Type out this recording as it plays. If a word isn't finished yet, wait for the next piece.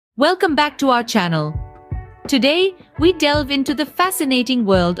Welcome back to our channel. Today, we delve into the fascinating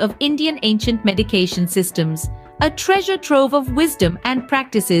world of Indian ancient medication systems, a treasure trove of wisdom and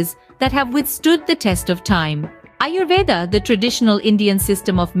practices that have withstood the test of time. Ayurveda, the traditional Indian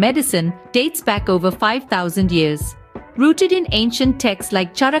system of medicine, dates back over 5,000 years. Rooted in ancient texts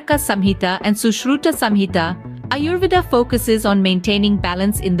like Charaka Samhita and Sushruta Samhita, Ayurveda focuses on maintaining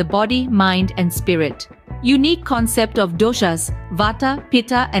balance in the body, mind, and spirit. Unique concept of doshas, vata,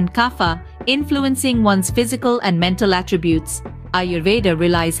 pitta, and kapha, influencing one's physical and mental attributes. Ayurveda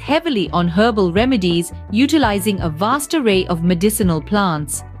relies heavily on herbal remedies, utilizing a vast array of medicinal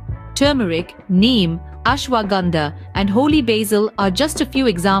plants. Turmeric, neem, ashwagandha, and holy basil are just a few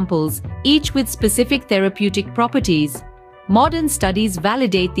examples, each with specific therapeutic properties. Modern studies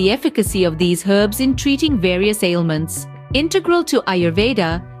validate the efficacy of these herbs in treating various ailments. Integral to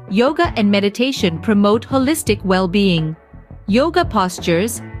Ayurveda, yoga and meditation promote holistic well-being. Yoga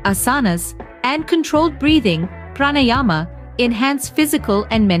postures, asanas, and controlled breathing, pranayama, enhance physical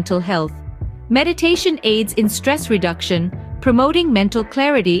and mental health. Meditation aids in stress reduction, promoting mental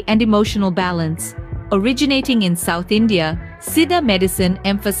clarity and emotional balance. Originating in South India, Siddha medicine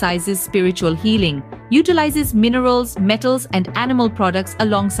emphasizes spiritual healing, utilizes minerals, metals, and animal products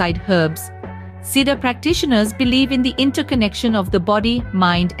alongside herbs. Siddha practitioners believe in the interconnection of the body,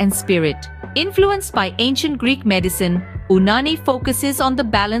 mind, and spirit. Influenced by ancient Greek medicine, Unani focuses on the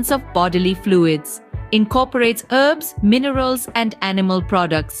balance of bodily fluids, incorporates herbs, minerals, and animal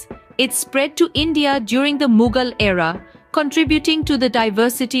products. It spread to India during the Mughal era, contributing to the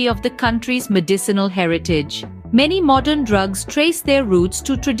diversity of the country's medicinal heritage. Many modern drugs trace their roots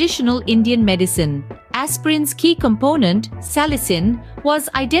to traditional Indian medicine. Aspirin's key component, salicin, was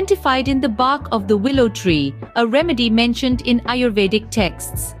identified in the bark of the willow tree, a remedy mentioned in Ayurvedic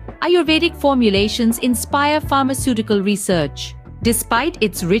texts. Ayurvedic formulations inspire pharmaceutical research. Despite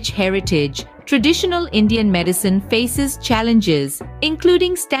its rich heritage, traditional Indian medicine faces challenges,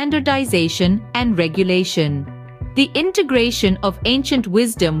 including standardization and regulation. The integration of ancient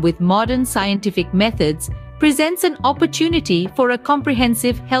wisdom with modern scientific methods presents an opportunity for a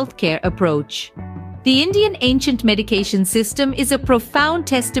comprehensive healthcare approach. The Indian ancient medication system is a profound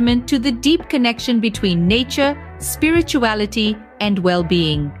testament to the deep connection between nature, spirituality, and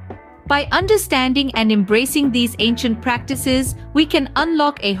well-being. By understanding and embracing these ancient practices, we can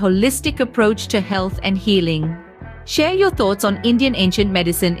unlock a holistic approach to health and healing. Share your thoughts on Indian ancient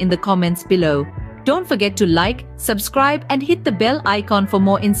medicine in the comments below. Don't forget to like, subscribe, and hit the bell icon for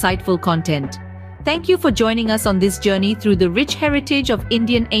more insightful content. Thank you for joining us on this journey through the rich heritage of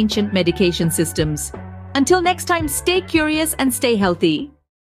Indian ancient medication systems. Until next time, stay curious and stay healthy.